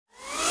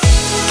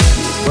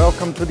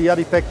Welcome to the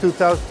ADIPEC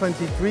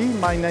 2023.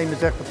 My name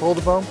is Egbert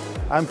Oldenboom.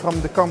 I'm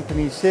from the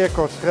company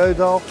Circor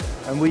Schroedahl,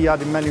 and we are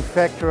the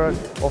manufacturer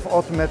of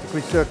automatic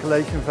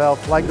recirculation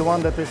valves like the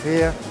one that is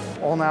here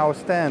on our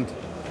stand.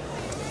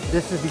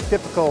 This is the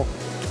typical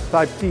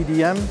type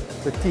TDM.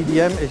 The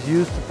TDM is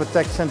used to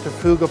protect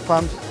centrifugal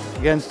pumps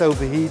against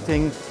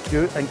overheating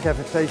and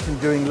cavitation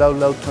during low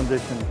load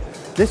conditions.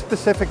 This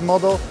specific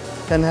model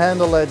can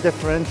handle a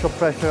differential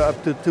pressure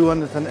up to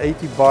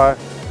 280 bar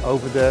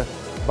over the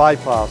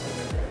bypass.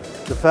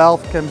 The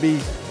valve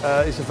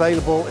is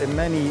available in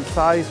many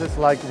sizes,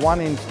 like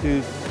 1 inch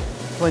to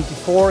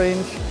 24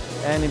 inch,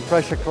 and in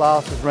pressure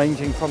classes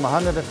ranging from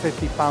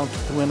 150 pounds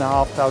to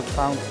 2,500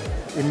 pounds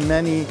in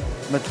many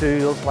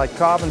materials like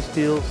carbon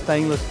steel,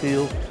 stainless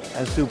steel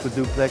and super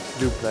duplex.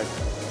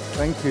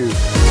 Thank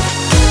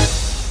you.